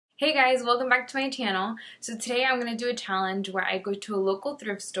Hey guys, welcome back to my channel. So today I'm going to do a challenge where I go to a local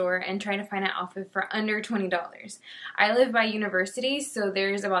thrift store and try to find an outfit for under $20. I live by university, so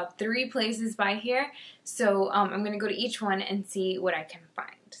there's about 3 places by here. So I'm going to go to each one and see what I can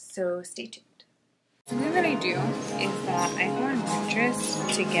find. So stay tuned. Something that I do is that I go on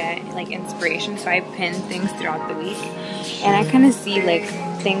Pinterest to get like inspiration, so I pin things throughout the week. And I kind of see like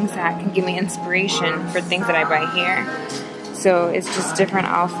things that can give me inspiration for things that I buy here. So it's just different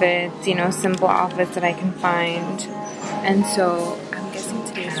outfits, you know, simple outfits that I can find. And so I'm guessing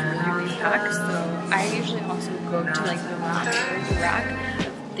today's really packed. So I usually also go to like the rack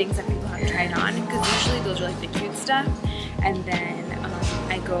of things that people have tried on, because usually those are like the cute stuff. And then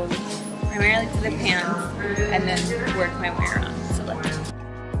I go primarily to the pants and then work my way around. So let's go.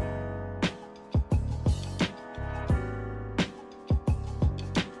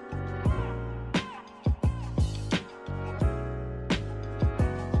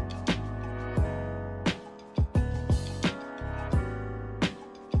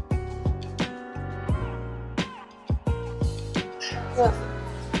 Well,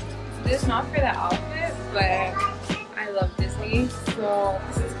 this is not for the outfit, but I love Disney, so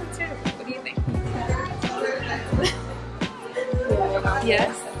this is considered. What do you think?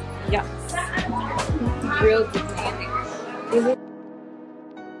 Yes? Yeah. Real Disney.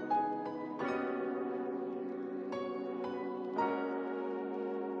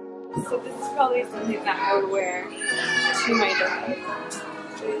 So this is probably something that I would wear to my dog.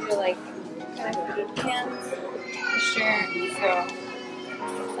 These are like kind of fitted pants, a shirt, so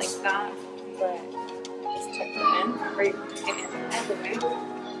it's like that, but just tuck them in, or you can tuck it in all the way.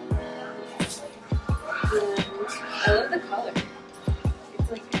 And I love the color. It's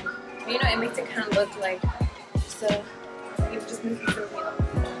like, you know, it makes it kind of look like, so it just makes it so beautiful.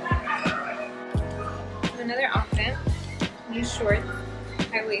 Another outfit, these shorts,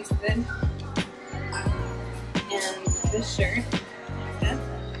 high-waisted, and this shirt, and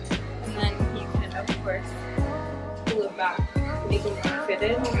then you can, of course, pull it back, make it more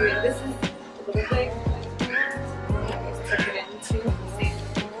fitted. I mean, this is a little big. Just tuck it in too. See?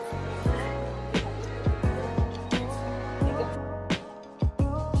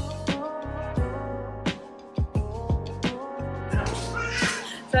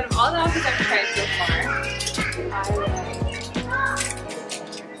 So out of all the outfits I've tried so far,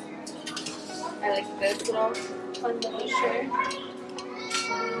 I like this little fun little shirt,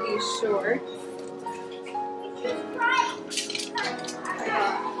 these shorts. I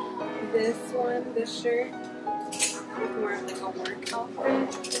got this one, this shirt, more of like a work outfit.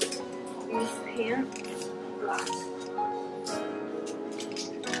 These pants,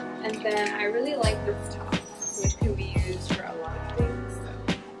 and then I really like this top, which can be used for a lot of things.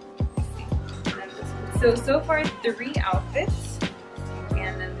 So far 3 outfits,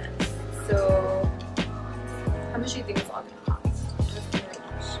 and then this. So how much do you think it's all gonna cost?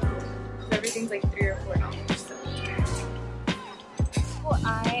 Everything's like $3 or $4. So. Well,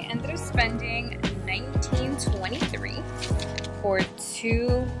 I ended up spending $19.23 for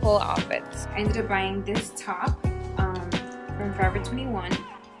 2 whole outfits. I ended up buying this top from Forever 21,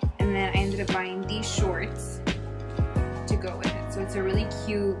 and then I ended up buying these shorts to go with it. So it's a really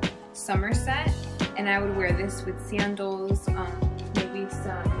cute summer set, and I would wear this with sandals, maybe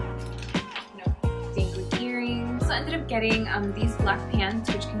some, you know, dangly earrings. So I ended up getting these black pants,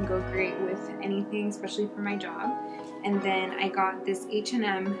 which can go great with anything, especially for my job. And then I got this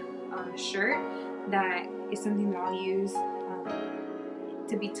H&M shirt that is something that I'll use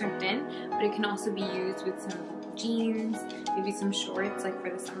to be tucked in, but it can also be used with some jeans, maybe some shorts, like for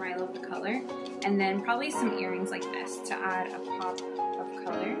the summer. I love the color. And then probably some earrings like this to add a pop of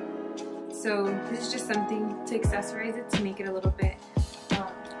color. So this is just something to accessorize it, to make it a little bit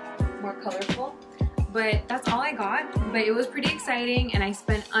more colorful. But that's all I got, but it was pretty exciting, and I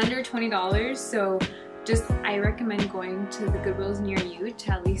spent under $20, so I recommend going to the Goodwills near you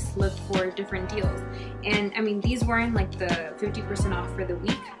to at least look for different deals. And I mean, these weren't like the 50% off for the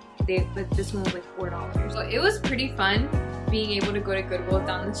week, but this one was like $4. So it was pretty fun being able to go to Goodwill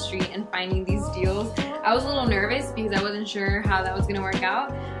down the street and finding these deals. I was a little nervous because I wasn't sure how that was gonna work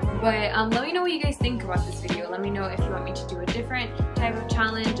out. But let me know what you guys think about this video. Let me know if you want me to do a different type of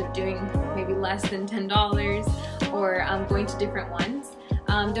challenge of doing maybe less than $10, or going to different ones.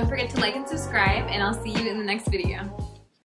 Don't forget to like and subscribe, and I'll see you in the next video.